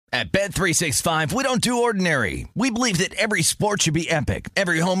At Bet365, we don't do ordinary. We believe that every sport should be epic.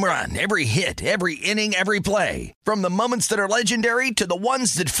 Every home run, every hit, every inning, every play. From the moments that are legendary to the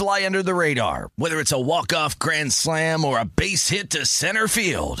ones that fly under the radar. Whether it's a walk-off grand slam or a base hit to center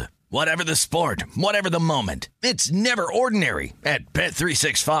field. Whatever the sport, whatever the moment. It's never ordinary at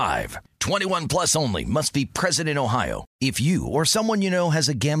Bet365. 21 plus only. Must be present in Ohio. If you or someone you know has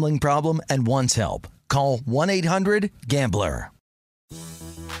a gambling problem and wants help, call 1-800-GAMBLER.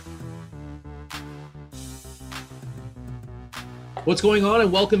 What's going on,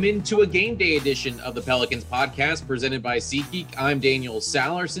 and welcome into a game day edition of the Pelicans podcast presented by SeatGeek. I'm Daniel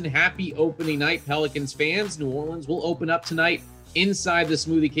Sallerson. Happy opening night, Pelicans fans. New Orleans will open up tonight inside the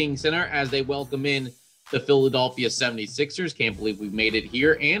Smoothie King Center as they welcome in the Philadelphia 76ers. Can't believe we've made it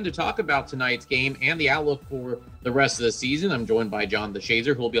here. And to talk about tonight's game and the outlook for the rest of the season, I'm joined by John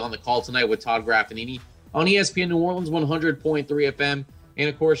DeShazer, who will be on the call tonight with Todd Graffinini on ESPN New Orleans 100.3 FM, and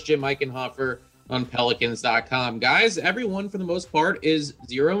of course Jim Eichenhofer on Pelicans.com. Guys, everyone for the most part is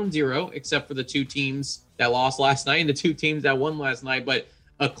 0-0, except for the two teams that lost last night and the two teams that won last night. But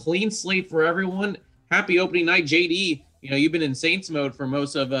a clean slate for everyone. Happy opening night, JD. You know, you've been in Saints mode for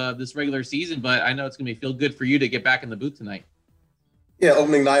most of this regular season, but I know it's going to feel good for you to get back in the booth tonight. Yeah,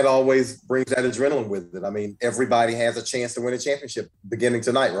 opening night always brings that adrenaline with it. I mean, everybody has a chance to win a championship beginning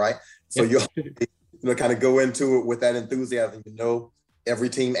tonight, right? So you'll kind of go into it with that enthusiasm. You know, every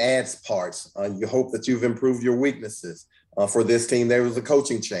team adds parts. You hope that you've improved your weaknesses. For this team, there was a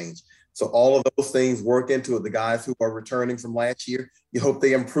coaching change. So all of those things work into it. The guys who are returning from last year, you hope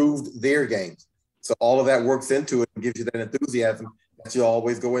they improved their games. So all of that works into it and gives you that enthusiasm that you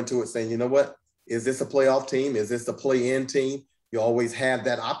always go into it saying, you know what, is this a playoff team? Is this a play-in team? You always have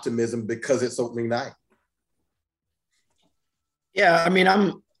that optimism because it's opening night. Yeah, I mean,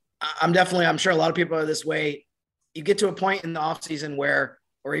 I'm sure a lot of people are this way. You get to a point in the offseason where,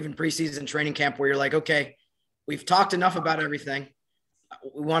 or even preseason training camp, where you're like, okay, we've talked enough about everything.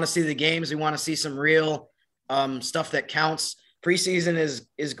 We want to see the games. We want to see some real stuff that counts. Preseason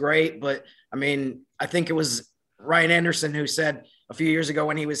is great, but I mean, I think it was Ryan Anderson who said a few years ago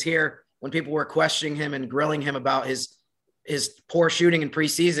when he was here, when people were questioning him and grilling him about his poor shooting in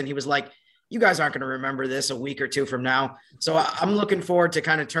preseason, he was like, you guys aren't going to remember this a week or two from now. So I'm looking forward to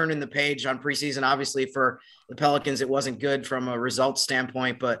kind of turning the page on preseason. Obviously for the Pelicans, it wasn't good from a results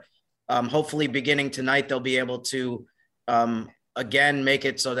standpoint, but hopefully beginning tonight, they'll be able to again, make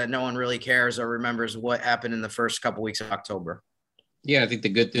it so that no one really cares or remembers what happened in the first couple weeks of October. Yeah, I think the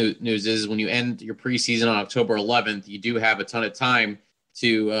good news is when you end your preseason on October 11th, you do have a ton of time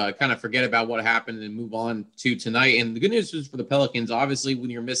to kind of forget about what happened and move on to tonight. And the good news is for the Pelicans, obviously, when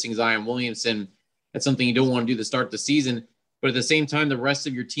you're missing Zion Williamson, that's something you don't want to do to start the season. But at the same time, the rest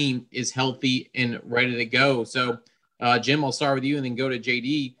of your team is healthy and ready to go. So, Jim, I'll start with you and then go to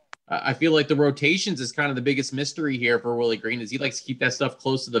JD. I feel like the rotations is kind of the biggest mystery here for Willie Green, as he likes to keep that stuff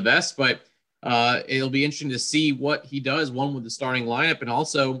close to the vest. But it'll be interesting to see what he does, one with the starting lineup, and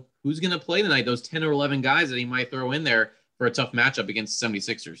also who's going to play tonight, those 10 or 11 guys that he might throw in there for a tough matchup against the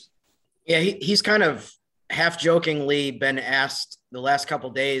 76ers. Yeah, he's kind of half jokingly been asked the last couple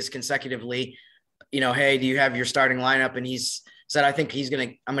of days consecutively, you know, hey, do you have your starting lineup? And he's said, I think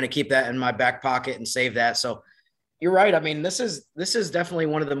I'm going to keep that in my back pocket and save that. So you're right. I mean, this is definitely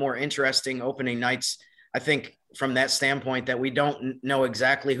one of the more interesting opening nights, I think, from that standpoint, that we don't know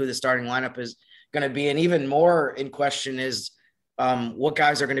exactly who the starting lineup is going to be. And even more in question is what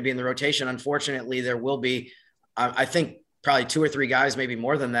guys are going to be in the rotation. Unfortunately, there will be, I think, probably 2 or 3 guys, maybe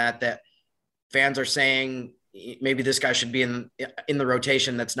more than that fans are saying maybe this guy should be in the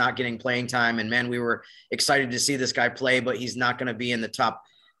rotation that's not getting playing time. And man, we were excited to see this guy play, but he's not going to be in the top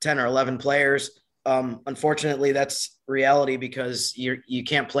 10 or 11 players. Unfortunately, that's reality because you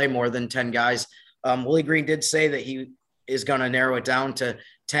can't play more than 10 guys. Willie Green did say that he is going to narrow it down to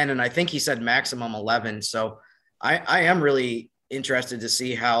 10, and I think he said maximum 11. So I am really interested to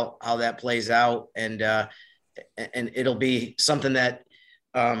see how that plays out. And it'll be something that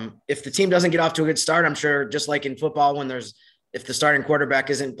if the team doesn't get off to a good start, I'm sure just like in football, if the starting quarterback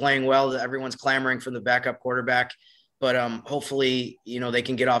isn't playing well, everyone's clamoring for the backup quarterback. But hopefully, you know, they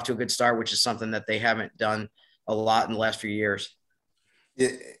can get off to a good start, which is something that they haven't done a lot in the last few years.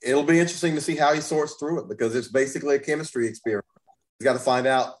 It'll be interesting to see how he sorts through it because it's basically a chemistry experiment. He's got to find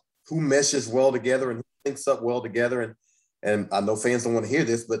out who meshes well together and who syncs up well together. And I know fans don't want to hear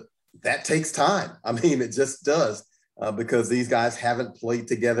this, but that takes time. I mean, it just does because these guys haven't played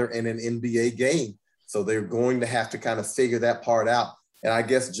together in an NBA game. So they're going to have to kind of figure that part out. And I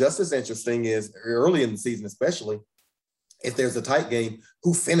guess just as interesting is early in the season, especially if there's a tight game,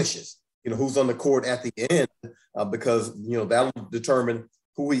 who finishes, you know, who's on the court at the end because, you know, that'll determine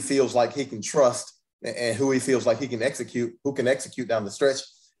who he feels like he can trust and who he feels like he can execute, who can execute down the stretch.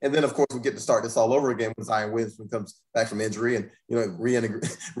 And then, of course, we get to start this all over again when Zion Williamson comes back from injury and,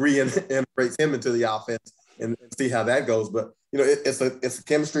 reintegrates him into the offense and see how that goes. But, it's a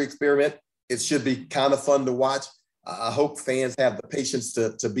chemistry experiment. It should be kind of fun to watch. I hope fans have the patience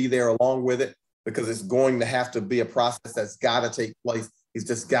to be there along with it, because it's going to have to be a process that's got to take place. He's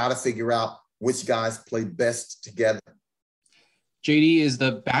just got to figure out which guys play best together. JD, is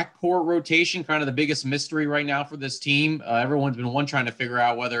the backcourt rotation kind of the biggest mystery right now for this team? Everyone's been trying to figure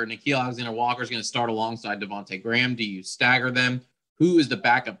out whether Nickeil Alexander-Walker is going to start alongside Devontae Graham. Do you stagger them? Who is the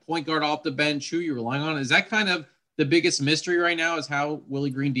backup point guard off the bench? Who you're relying on? Is that kind of the biggest mystery right now, is how Willie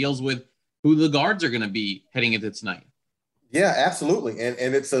Green deals with who the guards are going to be heading into tonight? Yeah, absolutely. And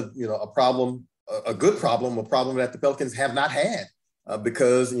it's a problem, a good problem, a problem that the Pelicans have not had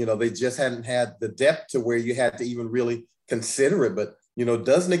because, they just hadn't had the depth to where you had to even really consider it. But,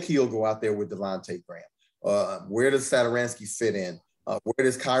 does Nickeil go out there with Devontae Graham? Where does Satoransky fit in? Where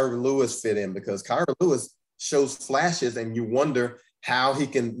does Kyron Lewis fit in? Because Kyron Lewis shows flashes and you wonder how he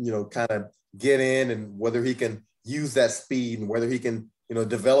can, kind of get in and whether he can use that speed and whether he can,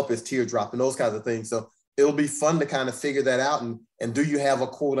 develop his teardrop and those kinds of things. So it'll be fun to kind of figure that out. And do you have a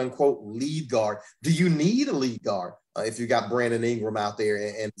quote unquote lead guard? Do you need a lead guard if you got Brandon Ingram out there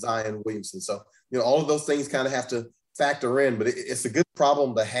and Zion Williamson? So, all of those things kind of have to factor in, but it's a good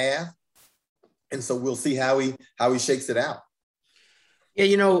problem to have. And so we'll see how he shakes it out. Yeah.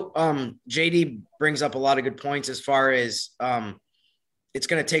 JD brings up a lot of good points as far as it's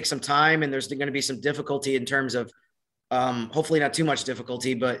going to take some time and there's going to be some difficulty in terms of hopefully not too much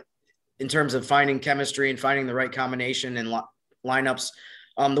difficulty, but in terms of finding chemistry and finding the right combination and lineups.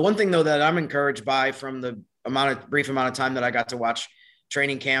 The one thing though that I'm encouraged by from the brief amount of time that I got to watch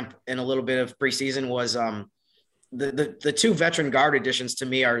training camp and a little bit of preseason was the two veteran guard additions to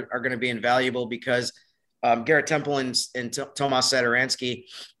me are going to be invaluable because Garrett Temple and Tomas Satoransky,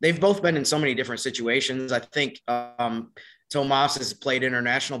 they've both been in so many different situations. I think Tomas has played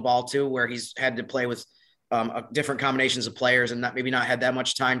international ball too, where he's had to play with different combinations of players and maybe not had that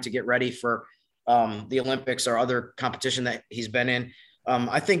much time to get ready for the Olympics or other competition that he's been in.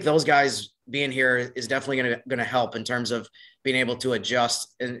 I think those guys being here is definitely going to help in terms of being able to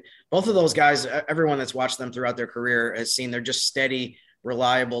adjust. And both of those guys, everyone that's watched them throughout their career has seen they're just steady,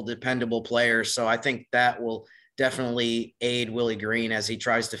 reliable, dependable players. So I think that will definitely aid Willie Green as he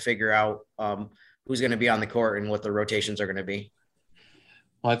tries to figure out who's going to be on the court and what the rotations are going to be.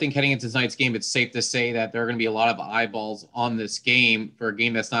 Well, I think heading into tonight's game, it's safe to say that there are going to be a lot of eyeballs on this game. For a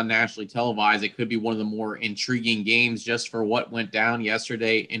game that's not nationally televised, it could be one of the more intriguing games just for what went down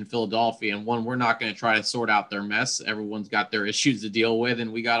yesterday in Philadelphia. And one, we're not going to try to sort out their mess. Everyone's got their issues to deal with,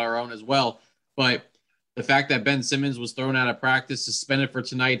 and we got our own as well. But the fact that Ben Simmons was thrown out of practice, suspended for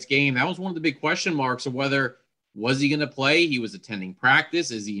tonight's game, that was one of the big question marks of whether was he going to play? He was attending practice.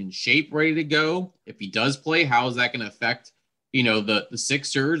 Is he in shape, ready to go? If he does play, how is that going to affect the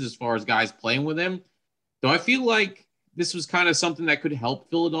Sixers as far as guys playing with him? So I feel like this was kind of something that could help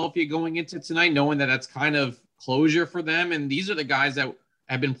Philadelphia going into tonight, knowing that that's kind of closure for them. And these are the guys that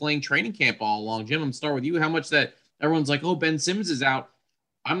have been playing training camp all along. Jim, I'm going to start with you. How much that everyone's like, oh, Ben Simmons is out.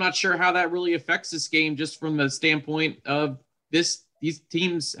 I'm not sure how that really affects this game just from the standpoint of this. These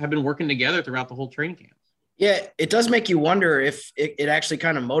teams have been working together throughout the whole training camp. Yeah, it does make you wonder if it actually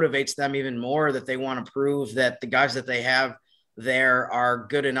kind of motivates them even more, that they want to prove that the guys that they have there are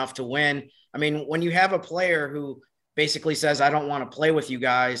good enough to win. I mean, when you have a player who basically says, I don't want to play with you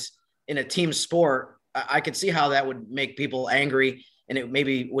guys in a team sport, I could see how that would make people angry, and it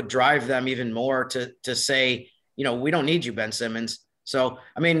maybe would drive them even more to say, we don't need you, Ben Simmons. So,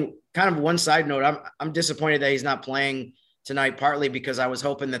 I mean, kind of one side note, I'm disappointed that he's not playing tonight, partly because I was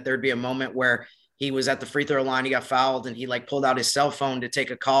hoping that there'd be a moment where he was at the free throw line, he got fouled, and he pulled out his cell phone to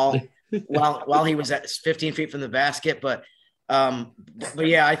take a call while he was at 15 feet from the basket. But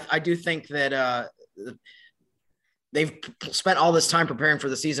yeah, I do think that they've spent all this time preparing for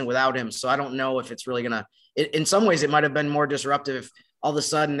the season without him. So I don't know if it's really going to, in some ways it might've been more disruptive if all of a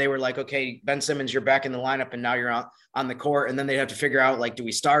sudden they were like, okay, Ben Simmons, you're back in the lineup and now you're on the court. And then they'd have to figure out, do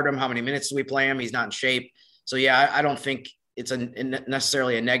we start him? How many minutes do we play him? He's not in shape. So yeah, I don't think it's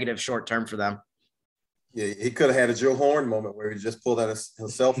necessarily a negative short-term for them. Yeah, he could have had a Joe Horn moment where he just pulled out his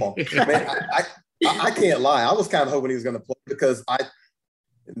cell phone. Man, I can't lie. I was kind of hoping he was going to play because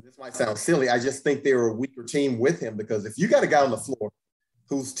this might sound silly, I just think they were a weaker team with him, because if you got a guy on the floor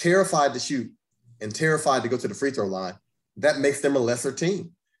who's terrified to shoot and terrified to go to the free throw line, that makes them a lesser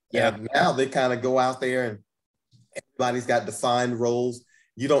team. Yeah. And now they kind of go out there and everybody's got defined roles.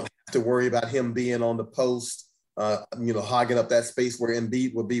 You don't have to worry about him being on the post hogging up that space where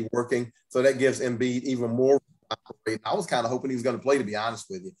Embiid would be working. So that gives Embiid even more. I was kind of hoping he was going to play, to be honest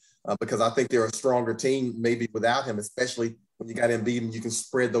with you, because I think they're a stronger team maybe without him, especially when you got Embiid and you can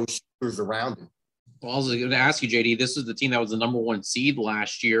spread those shooters around him. Well, I was going to ask you, JD, this is the team that was the number 1 seed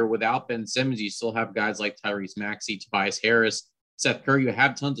last year. Without Ben Simmons, you still have guys like Tyrese Maxey, Tobias Harris, Seth Curry. You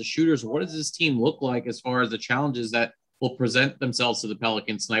have tons of shooters. What does this team look like as far as the challenges that will present themselves to the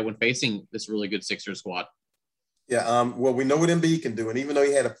Pelicans tonight when facing this really good Sixers squad? Yeah, well, we know what Embiid can do. And even though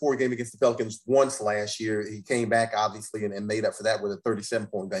he had a poor game against the Pelicans once last year, he came back, obviously, and made up for that with a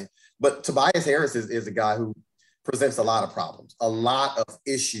 37-point game. But Tobias Harris is a guy who presents a lot of problems, a lot of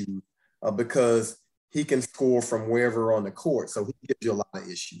issues, because he can score from wherever on the court. So he gives you a lot of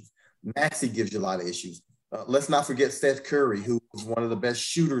issues. Maxey gives you a lot of issues. Let's not forget Seth Curry, who is one of the best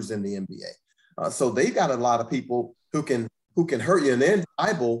shooters in the NBA. So they've got a lot of people who can hurt you. And then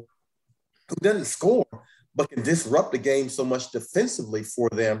Bible, who doesn't score, but can disrupt the game so much defensively for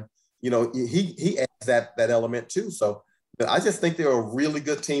them. He adds that element too. So I just think they're a really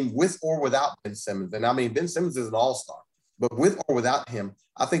good team with or without Ben Simmons. And I mean, Ben Simmons is an all-star, but with or without him,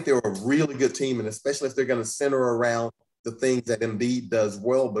 I think they're a really good team. And especially if they're going to center around the things that Embiid does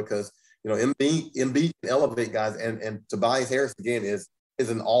well, because, Embiid can elevate guys, and Tobias Harris, again, is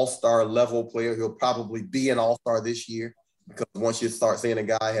an all-star level player. He'll probably be an all-star this year, because once you start seeing a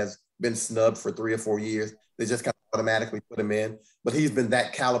guy has been snubbed for 3 or 4 years, they just kind of automatically put him in. But he's been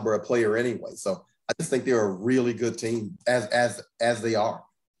that caliber of player anyway. So I just think they're a really good team as they are.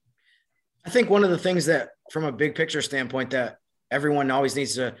 I think one of the things that, from a big picture standpoint, that everyone always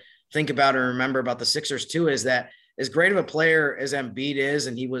needs to think about and remember about the Sixers too, is that as great of a player as Embiid is,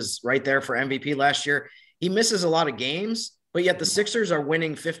 and he was right there for MVP last year, he misses a lot of games, but yet the Sixers are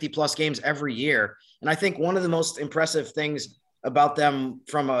winning 50+ games every year. And I think one of the most impressive things about them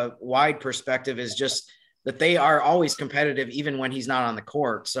from a wide perspective is just that they are always competitive, even when he's not on the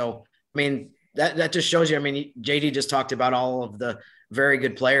court. So, I mean, that just shows you, I mean, JD just talked about all of the very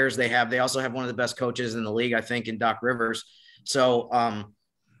good players they have. They also have one of the best coaches in the league, I think, in Doc Rivers. So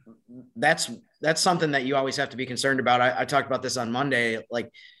that's something that you always have to be concerned about. I talked about this on Monday,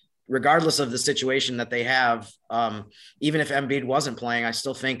 like, regardless of the situation that they have, even if Embiid wasn't playing, I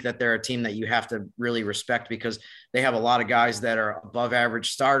still think that they're a team that you have to really respect, because they have a lot of guys that are above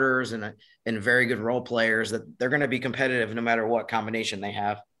average starters and very good role players, that they're going to be competitive no matter what combination they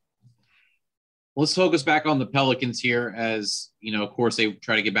have. Let's focus back on the Pelicans here, as, of course, they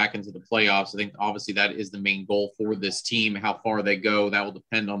try to get back into the playoffs. I think obviously that is the main goal for this team. How far they go, that will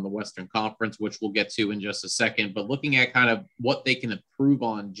depend on the Western Conference, which we'll get to in just a second. But looking at kind of what they can improve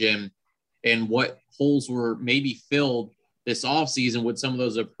on, Jim, and what holes were maybe filled this offseason with some of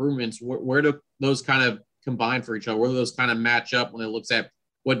those improvements, where do those kind of combine for each other? Where do those kind of match up when it looks at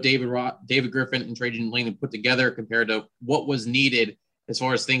what David Griffin and Trajan Langdon put together compared to what was needed as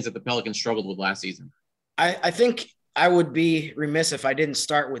far as things that the Pelicans struggled with last season? I think I would be remiss if I didn't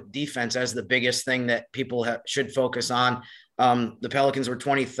start with defense as the biggest thing that people should focus on. The Pelicans were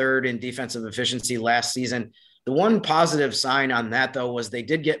 23rd in defensive efficiency last season. The one positive sign on that, though, was they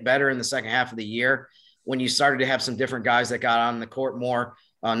did get better in the second half of the year when you started to have some different guys that got on the court more.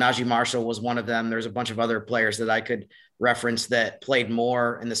 Najee Marshall was one of them. There's a bunch of other players that I could reference that played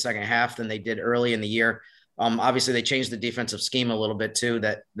more in the second half than they did early in the year. Obviously, they changed the defensive scheme a little bit too.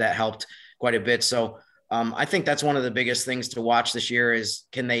 That helped quite a bit. So I think that's one of the biggest things to watch this year is,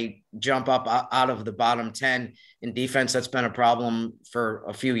 can they jump up out of the bottom 10 in defense? That's been a problem for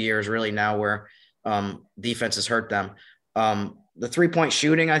a few years really now, where defense has hurt them. The 3-point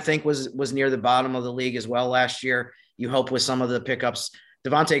shooting, I think, was near the bottom of the league as well last year. You hope with some of the pickups.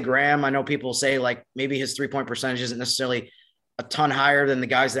 Devontae Graham, I know people say like maybe his 3-point percentage isn't necessarily a ton higher than the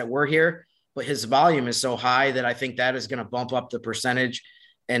guys that were here, but his volume is so high that I think that is going to bump up the percentage.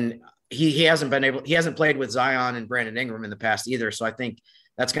 And he hasn't played with Zion and Brandon Ingram in the past either. So I think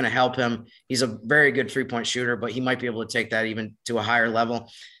that's going to help him. He's a very good 3-point shooter, but he might be able to take that even to a higher level.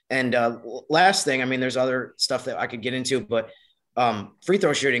 And last thing, I mean, there's other stuff that I could get into, but free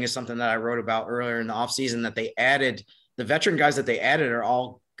throw shooting is something that I wrote about earlier in the offseason, that they added. The veteran guys that they added are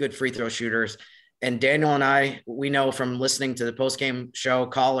all good free throw shooters. And Daniel and I, we know from listening to the post-game show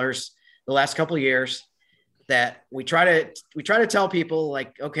callers the last couple of years that we try to tell people,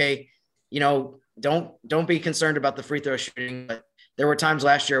 like, okay, don't be concerned about the free throw shooting. But there were times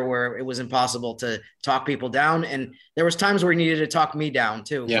last year where it was impossible to talk people down. And there was times where he needed to talk me down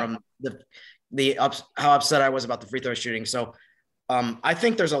too, from how upset I was about the free throw shooting. So I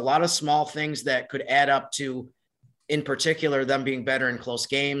think there's a lot of small things that could add up to, in particular, them being better in close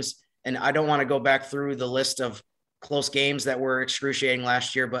games. And I don't want to go back through the list of close games that were excruciating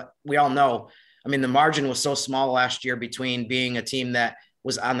last year, but we all know I mean, the margin was so small last year between being a team that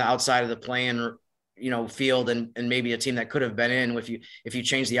was on the outside of the play-in, field and maybe a team that could have been in if you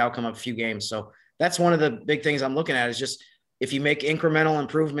change the outcome of a few games. So that's one of the big things I'm looking at is just if you make incremental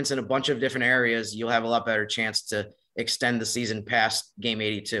improvements in a bunch of different areas, you'll have a lot better chance to extend the season past game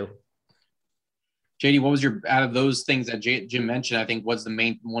 82. JD, what was out of those things that Jim mentioned, I think what's the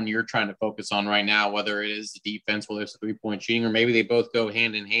main one you're trying to focus on right now, whether it is the defense, whether it's 3-point shooting, or maybe they both go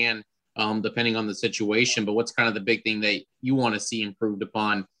hand in hand, depending on the situation. But what's kind of the big thing that you want to see improved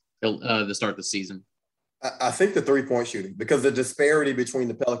upon to start the season? I think the 3-point shooting, because the disparity between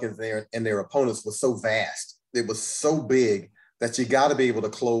the Pelicans and their opponents was so vast. It was so big that you got to be able to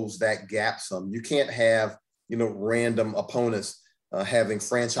close that gap some. You can't have, random opponents having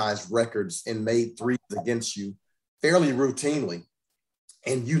franchise records and made threes against you fairly routinely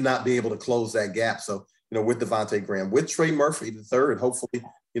and you not be able to close that gap. So, with Devontae Graham, with Trey Murphy the third, hopefully,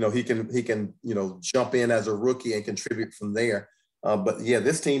 he can jump in as a rookie and contribute from there. But yeah,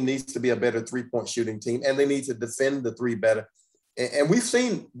 this team needs to be a better 3-point shooting team, and they need to defend the three better. And we've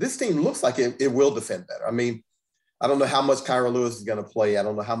seen this team looks like it will defend better. I mean, I don't know how much Kyra Lewis is going to play. I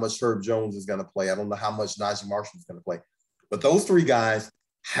don't know how much Herb Jones is going to play. I don't know how much Najee Marshall is going to play. But those three guys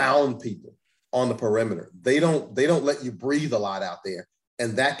hound people on the perimeter. They don't let you breathe a lot out there,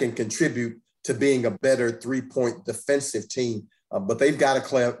 and that can contribute to being a better 3-point defensive team. But they've got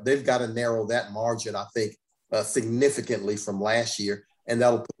to narrow that margin, I think, significantly from last year, and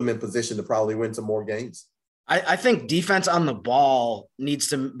that'll put them in position to probably win some more games. I think defense on the ball needs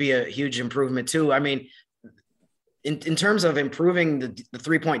to be a huge improvement too. I mean, in terms of improving the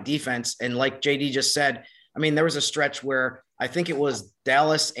 3-point defense, and like JD just said, I mean, there was a stretch where I think it was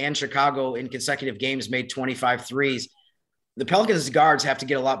Dallas and Chicago in consecutive games made 25 threes. The Pelicans guards have to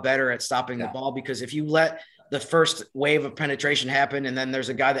get a lot better at stopping the ball, because if you let the first wave of penetration happen and then there's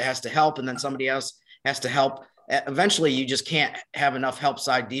a guy that has to help and then somebody else has to help, eventually you just can't have enough help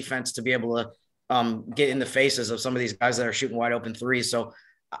side defense to be able to get in the faces of some of these guys that are shooting wide open threes. So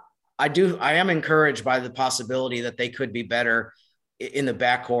I am encouraged by the possibility that they could be better in the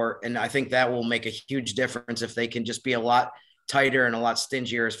backcourt. And I think that will make a huge difference if they can just be a lot tighter and a lot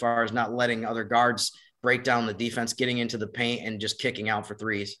stingier as far as not letting other guards break down the defense, getting into the paint and just kicking out for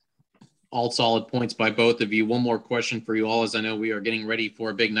threes. All solid points by both of you. One more question for you all, as I know we are getting ready for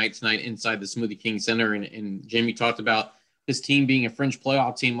a big night tonight inside the Smoothie King Center. And Jim, you talked about this team being a fringe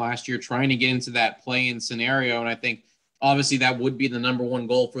playoff team last year, trying to get into that play-in scenario. And I think obviously that would be the number one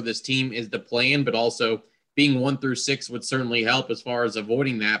goal for this team, is the play-in, but also being 1 through 6 would certainly help as far as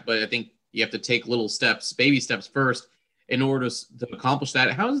avoiding that. But I think you have to take little steps, baby steps first, in order to accomplish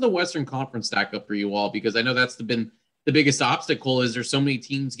that. How does the Western Conference stack up for you all? Because I know that's been the biggest obstacle, is there's so many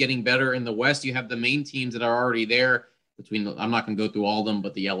teams getting better in the West. You have the main teams that are already there between I'm not going to go through all of them,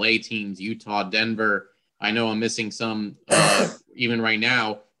 but the LA teams, Utah, Denver. I know I'm missing some even right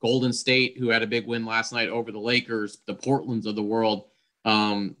now. Golden State, who had a big win last night over the Lakers, the Portlands of the world,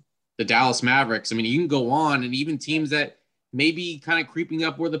 the Dallas Mavericks. I mean, you can go on, and even teams that maybe kind of creeping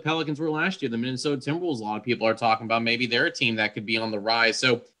up where the Pelicans were last year, the Minnesota Timberwolves, a lot of people are talking about maybe they're a team that could be on the rise.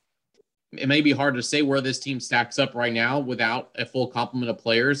 So it may be hard to say where this team stacks up right now without a full complement of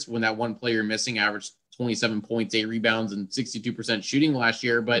players, when that one player missing averaged 27 points, 8 rebounds, and 62% shooting last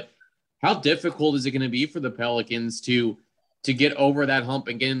year. But how difficult is it going to be for the Pelicans to get over that hump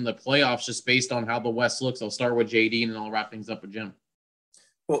and get in the playoffs, just based on how the West looks? I'll start with JD and then I'll wrap things up with Jim.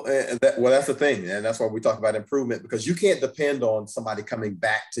 Well, that's the thing. And that's why we talk about improvement, because you can't depend on somebody coming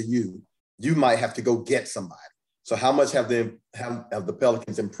back to you. You might have to go get somebody. So how much have the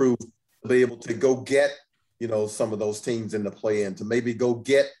Pelicans improved to be able to go get, some of those teams in the play-in, to maybe go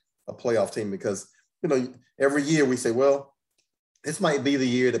get a playoff team? Because, every year we say, well, this might be the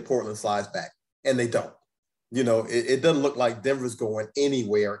year that Portland slides back, and they don't. It doesn't look like Denver's going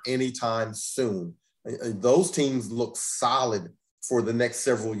anywhere anytime soon. Those teams look solid for the next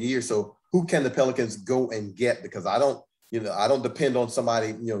several years. So who can the Pelicans go and get? Because I don't depend on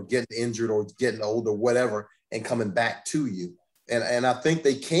somebody, getting injured or getting old or whatever and coming back to you. And I think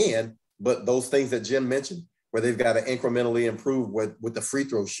they can, but those things that Jim mentioned, where they've got to incrementally improve with the free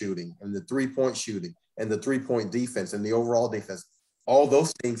throw shooting and the 3-point shooting and the 3-point defense and the overall defense, all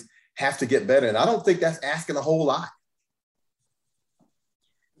those things have to get better. And I don't think that's asking a whole lot.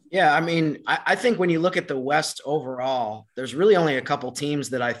 Yeah, I mean, I think when you look at the West overall, there's really only a couple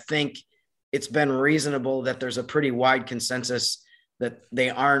teams that I think it's been reasonable that there's a pretty wide consensus that they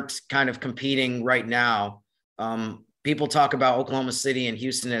aren't kind of competing right now. People talk about Oklahoma City and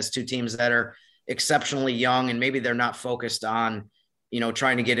Houston as two teams that are exceptionally young, and maybe they're not focused on,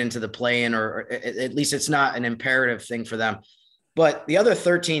 trying to get into the play-in, or at least it's not an imperative thing for them. But the other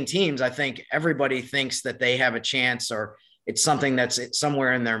 13 teams, I think everybody thinks that they have a chance, or it's something that's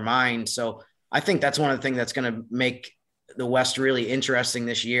somewhere in their mind. So I think that's one of the things that's going to make the West really interesting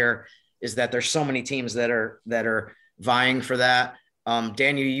this year, is that there's so many teams that are vying for that.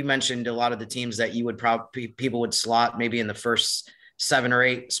 Daniel, you mentioned a lot of the teams that you would probably people would slot maybe in the first 7 or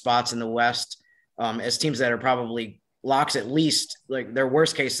 8 spots in the West, as teams that are probably locks, at least. Like their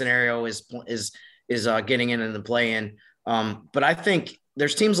worst case scenario is getting in the play-in. But I think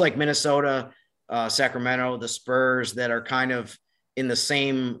there's teams like Minnesota, Sacramento, the Spurs that are kind of in the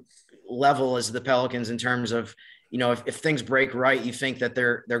same level as the Pelicans in terms of, if things break right, you think that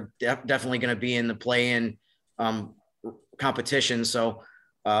they're definitely going to be in the play-in competition. So,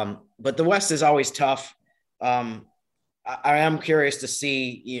 but the West is always tough. I am curious to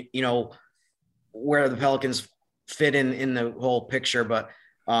see, where the Pelicans fit in the whole picture. But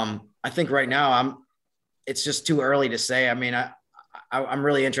I think right now it's just too early to say. I mean, I'm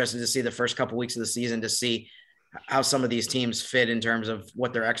really interested to see the first couple weeks of the season to see how some of these teams fit in terms of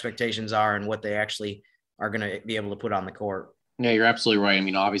what their expectations are and what they actually are going to be able to put on the court. Yeah, you're absolutely right. I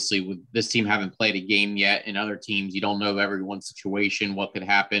mean, obviously with this team haven't played a game yet, and other teams, you don't know everyone's situation, what could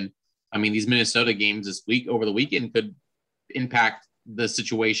happen. I mean, these Minnesota games this week over the weekend could impact the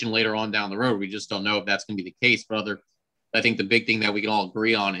situation later on down the road. We just don't know if that's going to be the case. But I think the big thing that we can all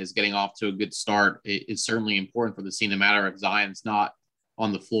agree on is getting off to a good start. It's certainly important for the team, no matter if Zion's not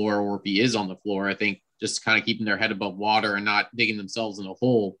on the floor or if he is on the floor. I think just kind of keeping their head above water and not digging themselves in a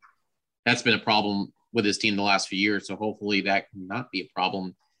hole, that's been a problem with this team the last few years. So hopefully that cannot be a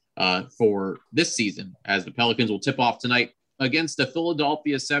problem for this season, as the Pelicans will tip off tonight against the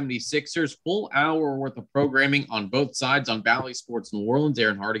Philadelphia 76ers. Full hour worth of programming on both sides on Bally Sports New Orleans.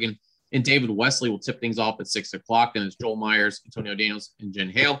 Aaron Hardigan and David Wesley will tip things off at 6 o'clock. And it's Joel Myers, Antonio Daniels, and Jen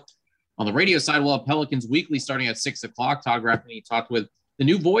Hale. On the radio side, we'll have Pelicans Weekly starting at 6 o'clock. Todd Graffini talked with the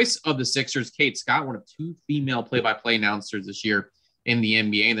new voice of the Sixers, Kate Scott, one of 2 female play-by-play announcers this year in the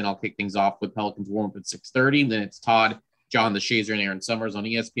NBA. And then I'll kick things off with Pelicans warm-up at 6:30. Then it's Todd, John DeShazier, and Aaron Summers on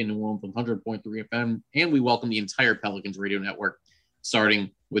ESPN New Orleans 100.3 FM. And we welcome the entire Pelicans radio network,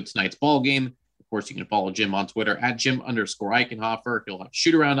 starting with tonight's ball game. Of course, you can follow Jim on Twitter at Jim_Eichenhofer. He'll have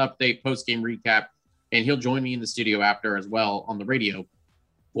shoot-around update, post-game recap, and he'll join me in the studio after as well on the radio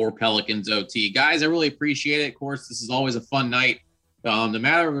for Pelicans OT. Guys, I really appreciate it. Of course, this is always a fun night. No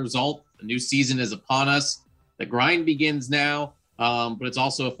matter the result, the new season is upon us. The grind begins now, but it's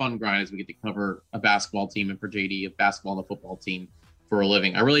also a fun grind as we get to cover a basketball team, and for JD, a basketball and a football team for a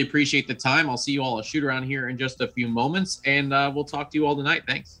living. I really appreciate the time. I'll see you all at shoot around here in just a few moments, and we'll talk to you all tonight.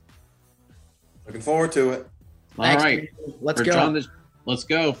 Thanks. Looking forward to it. All right. Let's go. Let's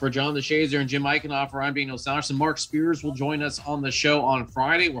go. For John DeShazier and Jim Eichenhofer, I'm Daniel Salerson. Mark Spears will join us on the show on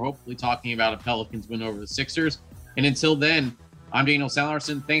Friday. We're hopefully talking about a Pelicans win over the Sixers. And until then, I'm Daniel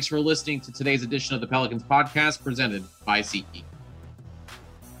Salerson. Thanks for listening to today's edition of the Pelicans podcast presented by SeatGeek.